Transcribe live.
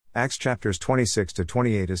Acts chapters 26 to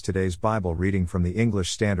 28 is today's Bible reading from the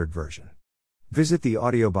English Standard Version. Visit the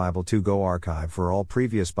Audio Bible to Go archive for all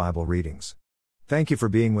previous Bible readings. Thank you for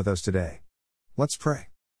being with us today. Let's pray.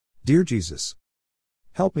 Dear Jesus,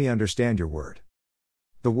 help me understand your word.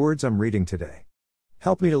 The words I'm reading today.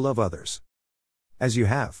 Help me to love others as you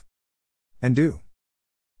have and do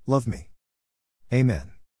love me.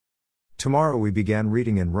 Amen. Tomorrow we began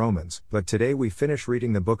reading in Romans, but today we finish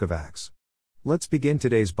reading the book of Acts. Let's begin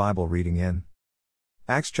today's Bible reading in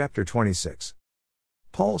Acts chapter 26.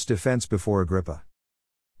 Paul's defense before Agrippa.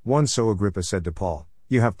 1 So Agrippa said to Paul,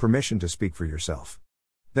 "You have permission to speak for yourself."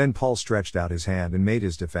 Then Paul stretched out his hand and made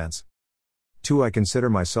his defense. 2 I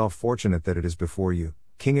consider myself fortunate that it is before you,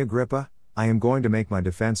 King Agrippa. I am going to make my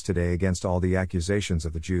defense today against all the accusations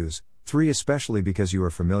of the Jews. 3 Especially because you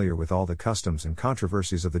are familiar with all the customs and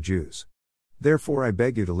controversies of the Jews. Therefore I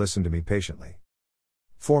beg you to listen to me patiently.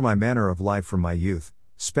 4 My manner of life from my youth,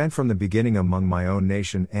 spent from the beginning among my own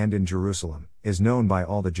nation and in Jerusalem, is known by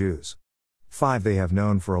all the Jews. 5 They have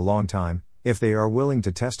known for a long time, if they are willing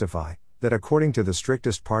to testify, that according to the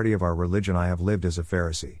strictest party of our religion I have lived as a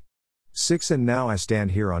Pharisee. 6 And now I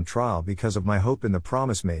stand here on trial because of my hope in the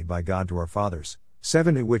promise made by God to our fathers.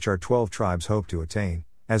 7 To which our 12 tribes hope to attain,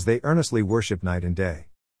 as they earnestly worship night and day.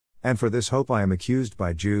 And for this hope I am accused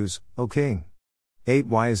by Jews, O King. 8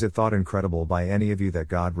 Why is it thought incredible by any of you that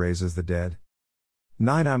God raises the dead?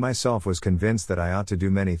 9 I myself was convinced that I ought to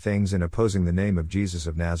do many things in opposing the name of Jesus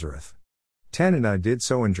of Nazareth. 10 And I did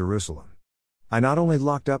so in Jerusalem. I not only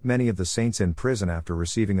locked up many of the saints in prison after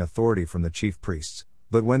receiving authority from the chief priests,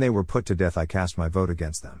 but when they were put to death I cast my vote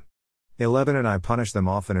against them. 11 And I punished them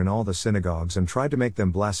often in all the synagogues and tried to make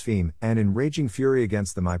them blaspheme, and in raging fury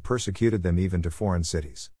against them I persecuted them even to foreign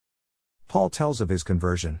cities. Paul tells of his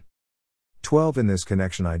conversion. 12 In this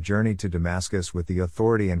connection I journeyed to Damascus with the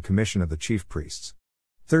authority and commission of the chief priests.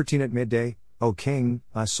 13 At midday, O King,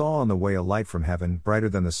 I saw on the way a light from heaven, brighter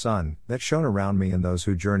than the sun, that shone around me and those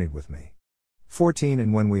who journeyed with me. 14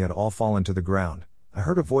 And when we had all fallen to the ground, I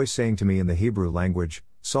heard a voice saying to me in the Hebrew language,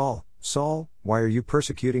 Saul, Saul, why are you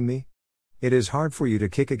persecuting me? It is hard for you to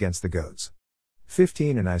kick against the goads.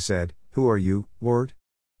 15 And I said, Who are you, Lord?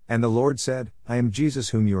 And the Lord said, I am Jesus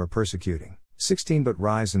whom you are persecuting. 16 But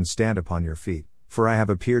rise and stand upon your feet, for I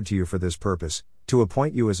have appeared to you for this purpose, to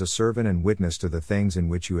appoint you as a servant and witness to the things in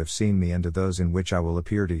which you have seen me and to those in which I will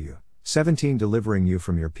appear to you. 17 Delivering you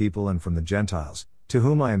from your people and from the Gentiles, to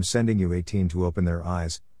whom I am sending you. 18 To open their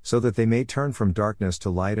eyes, so that they may turn from darkness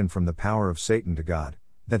to light and from the power of Satan to God,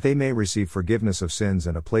 that they may receive forgiveness of sins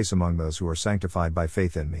and a place among those who are sanctified by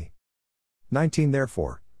faith in me. 19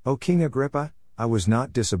 Therefore, O King Agrippa, I was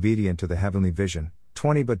not disobedient to the heavenly vision.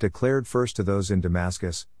 20 But declared first to those in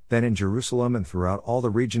Damascus, then in Jerusalem and throughout all the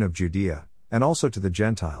region of Judea, and also to the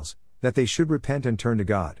Gentiles, that they should repent and turn to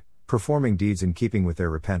God, performing deeds in keeping with their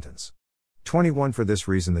repentance. 21 For this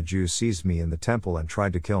reason the Jews seized me in the temple and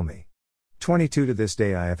tried to kill me. 22 To this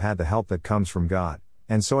day I have had the help that comes from God,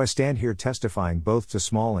 and so I stand here testifying both to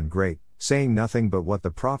small and great, saying nothing but what the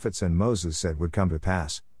prophets and Moses said would come to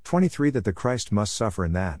pass. 23 That the Christ must suffer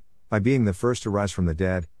and that, by being the first to rise from the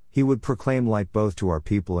dead, he would proclaim light both to our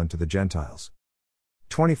people and to the Gentiles.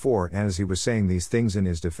 24 And as he was saying these things in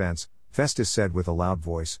his defense, Festus said with a loud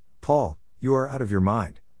voice, Paul, you are out of your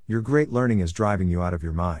mind, your great learning is driving you out of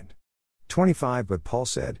your mind. 25 But Paul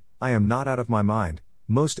said, I am not out of my mind,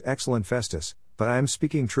 most excellent Festus, but I am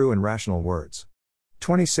speaking true and rational words.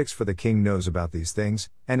 26 For the king knows about these things,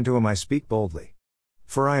 and to him I speak boldly.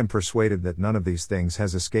 For I am persuaded that none of these things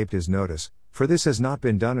has escaped his notice, for this has not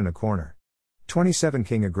been done in a corner. 27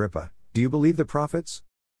 King Agrippa, do you believe the prophets?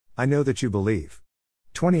 I know that you believe.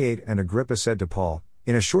 28 And Agrippa said to Paul,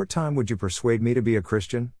 In a short time would you persuade me to be a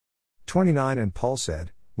Christian? 29 And Paul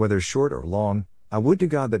said, Whether short or long, I would to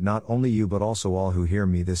God that not only you but also all who hear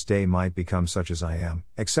me this day might become such as I am,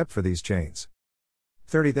 except for these chains.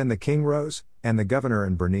 30 Then the king rose, and the governor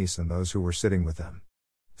and Bernice and those who were sitting with them.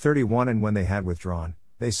 31 And when they had withdrawn,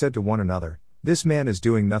 they said to one another, This man is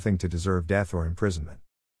doing nothing to deserve death or imprisonment.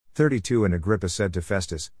 32 And Agrippa said to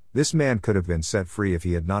Festus, This man could have been set free if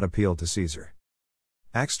he had not appealed to Caesar.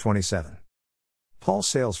 Acts 27. Paul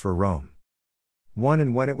sails for Rome. 1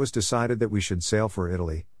 And when it was decided that we should sail for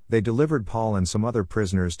Italy, they delivered Paul and some other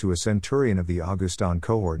prisoners to a centurion of the Augustan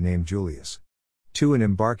cohort named Julius. 2 And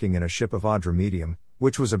embarking in a ship of Adramyttium,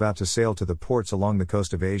 which was about to sail to the ports along the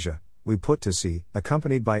coast of Asia, we put to sea,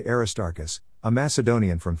 accompanied by Aristarchus, a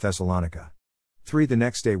Macedonian from Thessalonica. 3 The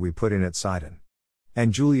next day we put in at Sidon.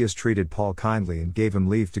 And Julius treated Paul kindly and gave him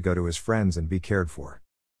leave to go to his friends and be cared for.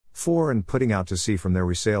 4 And putting out to sea from there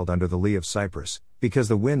we sailed under the lee of Cyprus, because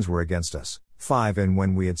the winds were against us. 5 And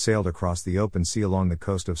when we had sailed across the open sea along the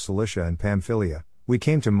coast of Cilicia and Pamphylia, we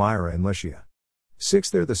came to Myra in Lycia.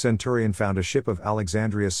 6 There the centurion found a ship of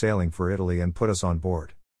Alexandria sailing for Italy and put us on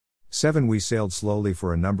board. 7 We sailed slowly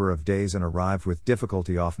for a number of days and arrived with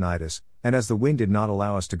difficulty off Cnidus, and as the wind did not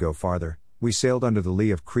allow us to go farther, we sailed under the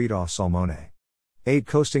lee of Crete off Salmone. 8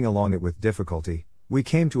 Coasting along it with difficulty, we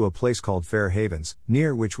came to a place called Fair Havens,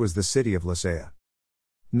 near which was the city of Lasea.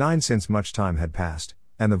 9 Since much time had passed,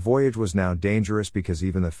 and the voyage was now dangerous because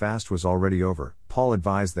even the fast was already over, Paul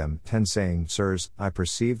advised them. 10 Saying, Sirs, I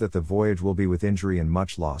perceive that the voyage will be with injury and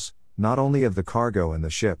much loss, not only of the cargo and the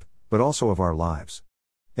ship, but also of our lives.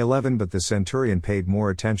 11 But the centurion paid more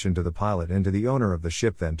attention to the pilot and to the owner of the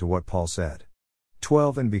ship than to what Paul said.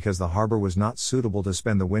 12 And because the harbor was not suitable to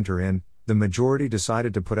spend the winter in, the majority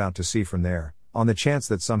decided to put out to sea from there, on the chance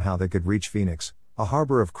that somehow they could reach Phoenix, a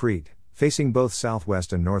harbor of Crete, facing both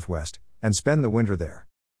southwest and northwest, and spend the winter there.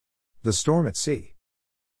 The storm at sea.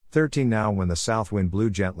 13 Now when the south wind blew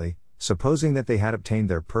gently, supposing that they had obtained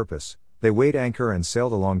their purpose, they weighed anchor and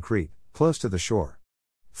sailed along Crete, close to the shore.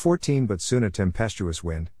 14 But soon a tempestuous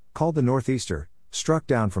wind, called the northeaster, struck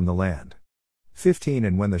down from the land. 15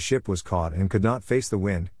 And when the ship was caught and could not face the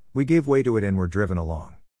wind, we gave way to it and were driven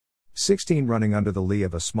along. 16 Running under the lee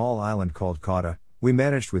of a small island called Cauda, we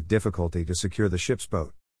managed with difficulty to secure the ship's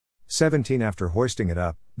boat. 17 After hoisting it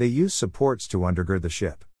up, they used supports to undergird the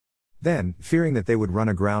ship. Then, fearing that they would run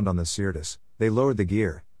aground on the Syrtis, they lowered the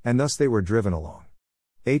gear, and thus they were driven along.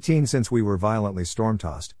 18 Since we were violently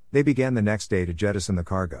storm-tossed, they began the next day to jettison the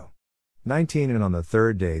cargo. 19 And on the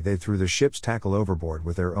third day they threw the ship's tackle overboard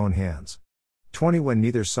with their own hands. 20 When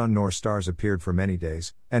neither sun nor stars appeared for many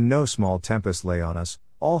days, and no small tempest lay on us,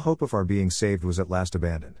 all hope of our being saved was at last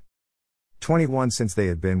abandoned. 21 Since they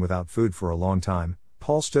had been without food for a long time,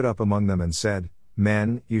 Paul stood up among them and said,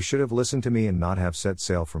 Men, you should have listened to me and not have set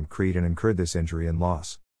sail from Crete and incurred this injury and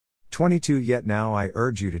loss. 22 Yet now I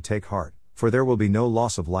urge you to take heart, for there will be no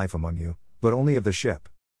loss of life among you, but only of the ship.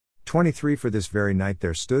 23 For this very night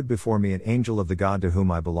there stood before me an angel of the God to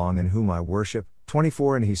whom I belong and whom I worship.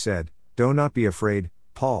 24 And he said, Do not be afraid,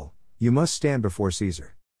 Paul, you must stand before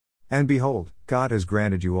Caesar. And behold, God has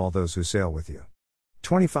granted you all those who sail with you.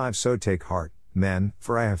 25 So take heart, men,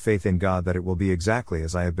 for I have faith in God that it will be exactly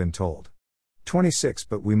as I have been told. 26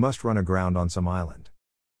 But we must run aground on some island.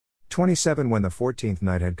 27 When the 14th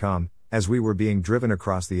night had come, as we were being driven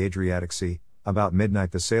across the Adriatic Sea, about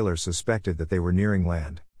midnight the sailors suspected that they were nearing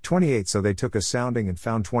land. 28 So they took a sounding and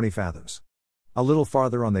found 20 fathoms. A little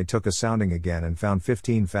farther on they took a sounding again and found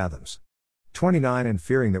 15 fathoms. 29 And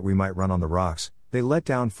fearing that we might run on the rocks, they let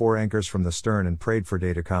down 4 anchors from the stern and prayed for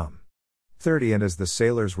day to come. 30 And as the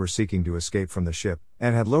sailors were seeking to escape from the ship,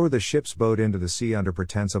 and had lowered the ship's boat into the sea under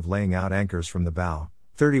pretense of laying out anchors from the bow,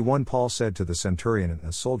 31 Paul said to the centurion and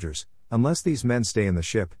the soldiers, Unless these men stay in the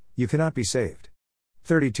ship, you cannot be saved.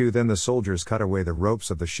 32 Then the soldiers cut away the ropes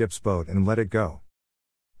of the ship's boat and let it go.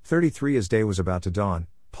 33 As day was about to dawn,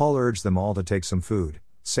 Paul urged them all to take some food,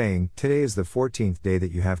 saying, Today is the 14th day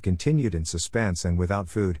that you have continued in suspense and without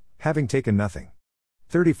food, having taken nothing.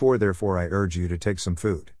 34 Therefore I urge you to take some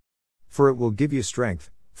food. For it will give you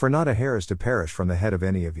strength, for not a hair is to perish from the head of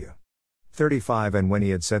any of you. 35 And when he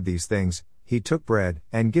had said these things, he took bread,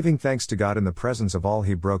 and giving thanks to God in the presence of all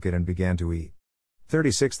he broke it and began to eat.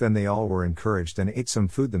 36 Then they all were encouraged and ate some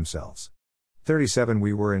food themselves. 37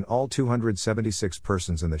 We were in all 276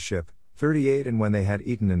 persons in the ship. 38 And when they had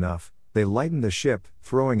eaten enough, they lightened the ship,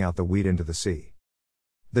 throwing out the wheat into the sea.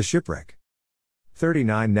 The shipwreck.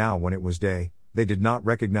 39 Now when it was day, they did not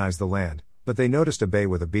recognize the land, but they noticed a bay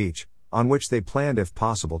with a beach, on which they planned if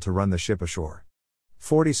possible to run the ship ashore.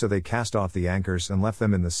 40 So they cast off the anchors and left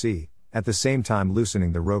them in the sea, at the same time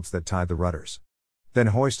loosening the ropes that tied the rudders. Then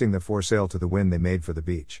hoisting the foresail to the wind they made for the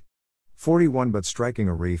beach. 41 But striking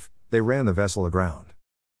a reef, they ran the vessel aground.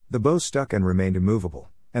 The bow stuck and remained immovable,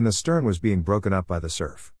 and the stern was being broken up by the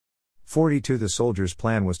surf. 42 The soldiers'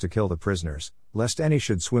 plan was to kill the prisoners, lest any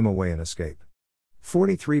should swim away and escape.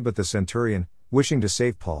 43 But the centurion, wishing to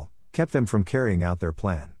save Paul, kept them from carrying out their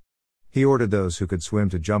plan. He ordered those who could swim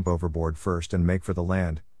to jump overboard first and make for the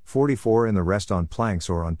land, 44 And the rest on planks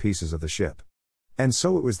or on pieces of the ship. And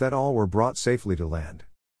so it was that all were brought safely to land.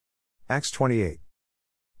 Acts 28.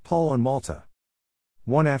 Paul on Malta.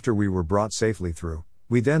 1 After we were brought safely through,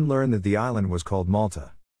 we then learned that the island was called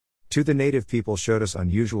Malta. 2 The native people showed us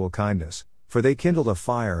unusual kindness, for they kindled a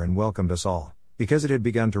fire and welcomed us all, because it had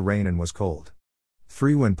begun to rain and was cold.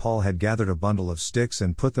 3 When Paul had gathered a bundle of sticks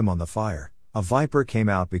and put them on the fire, a viper came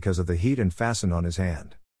out because of the heat and fastened on his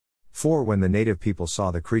hand. 4 When the native people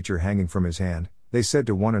saw the creature hanging from his hand, they said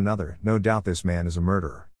to one another, "No doubt this man is a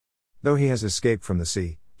murderer. Though he has escaped from the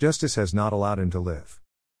sea, justice has not allowed him to live."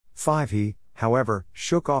 5. He, however,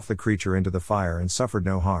 shook off the creature into the fire and suffered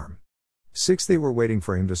no harm. 6. They were waiting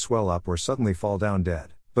for him to swell up or suddenly fall down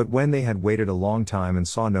dead, but when they had waited a long time and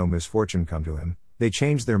saw no misfortune come to him, they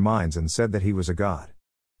changed their minds and said that he was a god.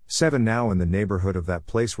 7. Now in the neighborhood of that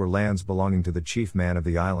place were lands belonging to the chief man of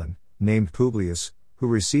the island, named Publius, who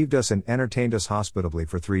received us and entertained us hospitably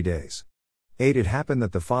for 3 days. 8. It happened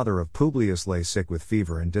that the father of Publius lay sick with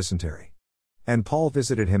fever and dysentery. And Paul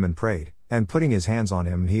visited him and prayed, and putting his hands on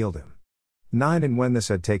him healed him. 9. And when this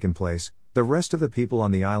had taken place, the rest of the people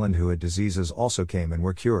on the island who had diseases also came and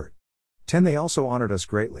were cured. 10. They also honored us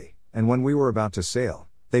greatly, and when we were about to sail,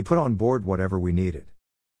 they put on board whatever we needed.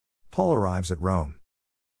 Paul arrives at Rome.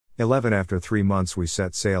 11. After 3 months we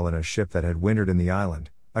set sail in a ship that had wintered in the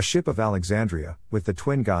island, a ship of Alexandria, with the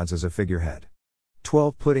twin gods as a figurehead.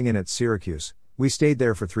 12. Putting in at Syracuse, we stayed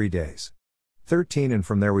there for 3 days. 13. And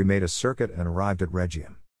from there we made a circuit and arrived at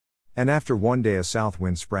Rhegium. And after 1 day a south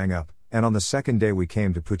wind sprang up, and on the 2nd day we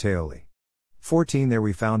came to Puteoli. 14. There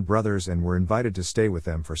we found brothers and were invited to stay with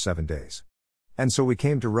them for 7 days. And so we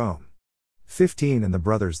came to Rome. 15. And the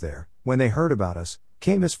brothers there, when they heard about us,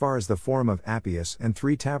 came as far as the Forum of Appius and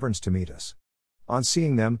 3 taverns to meet us. On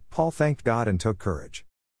seeing them, Paul thanked God and took courage.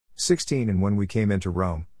 16. And when we came into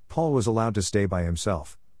Rome, Paul was allowed to stay by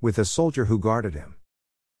himself, with a soldier who guarded him.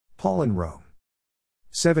 Paul in Rome.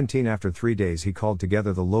 17. After 3 days he called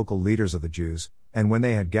together the local leaders of the Jews, and when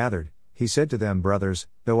they had gathered, he said to them, "Brothers,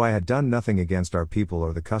 though I had done nothing against our people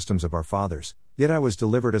or the customs of our fathers, yet I was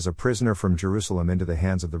delivered as a prisoner from Jerusalem into the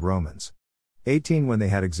hands of the Romans." 18. When they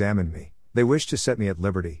had examined me, they wished to set me at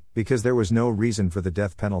liberty, because there was no reason for the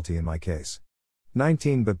death penalty in my case.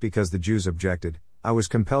 19. But because the Jews objected, I was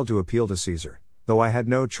compelled to appeal to Caesar, though I had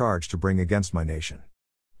no charge to bring against my nation.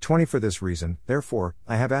 20. For this reason, therefore,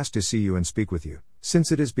 I have asked to see you and speak with you,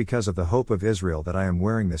 since it is because of the hope of Israel that I am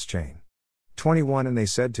wearing this chain. 21. And they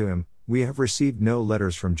said to him, "We have received no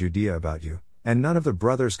letters from Judea about you, and none of the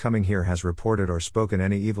brothers coming here has reported or spoken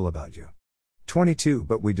any evil about you." 22.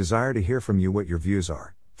 But we desire to hear from you what your views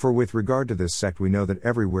are, for with regard to this sect we know that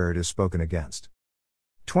everywhere it is spoken against.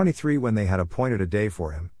 23. When they had appointed a day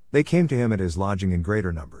for him, they came to him at his lodging in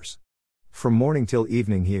greater numbers. From morning till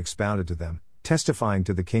evening he expounded to them, testifying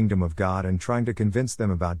to the kingdom of God and trying to convince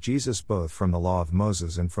them about Jesus both from the law of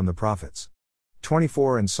Moses and from the prophets.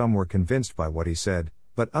 24. And some were convinced by what he said,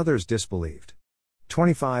 but others disbelieved.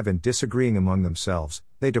 25. And disagreeing among themselves,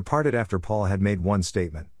 they departed after Paul had made one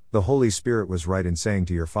statement, "The Holy Spirit was right in saying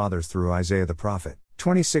to your fathers through Isaiah the prophet."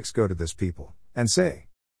 26. Go to this people, and say,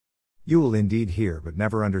 "You will indeed hear but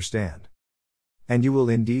never understand. And you will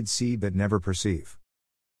indeed see but never perceive."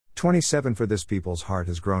 27. For this people's heart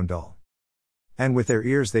has grown dull. And with their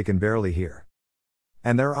ears they can barely hear.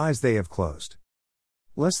 And their eyes they have closed.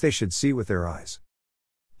 Lest they should see with their eyes.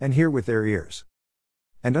 And hear with their ears.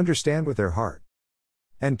 And understand with their heart.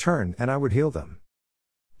 And turn, and I would heal them.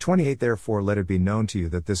 28. Therefore let it be known to you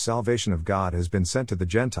that this salvation of God has been sent to the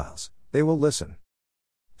Gentiles, they will listen.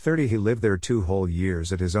 30. He lived there 2 whole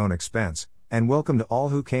years at his own expense, and welcomed all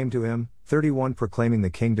who came to him. 31. Proclaiming the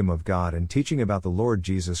kingdom of God and teaching about the Lord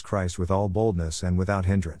Jesus Christ with all boldness and without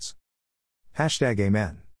hindrance.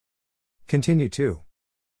 #Amen. Continue to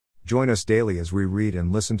join us daily as we read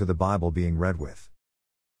and listen to the Bible being read with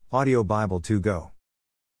Audio Bible 2 Go.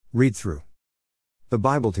 Read through the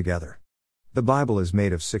Bible together. The Bible is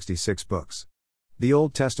made of 66 books. The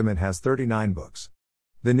Old Testament has 39 books.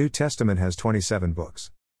 The New Testament has 27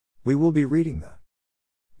 books. We will be reading the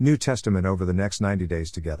New Testament over the next 90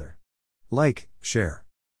 days together. Like, share,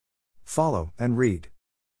 follow, and read.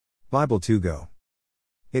 Bible 2 Go.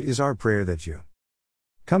 It is our prayer that you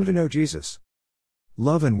come to know Jesus,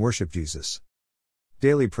 love and worship Jesus,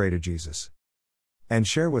 daily pray to Jesus, and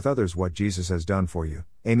share with others what Jesus has done for you.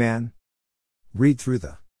 Amen. Read through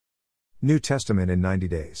the New Testament in 90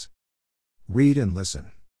 days. Read and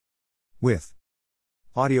listen with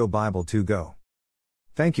Audio Bible 2 Go.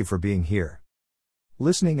 Thank you for being here,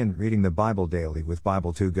 listening and reading the Bible daily with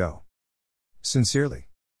Bible 2 Go. Sincerely,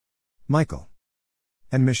 Michael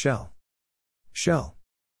and Michelle. Shell.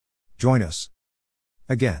 Join us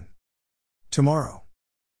again tomorrow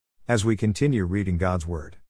as we continue reading God's Word.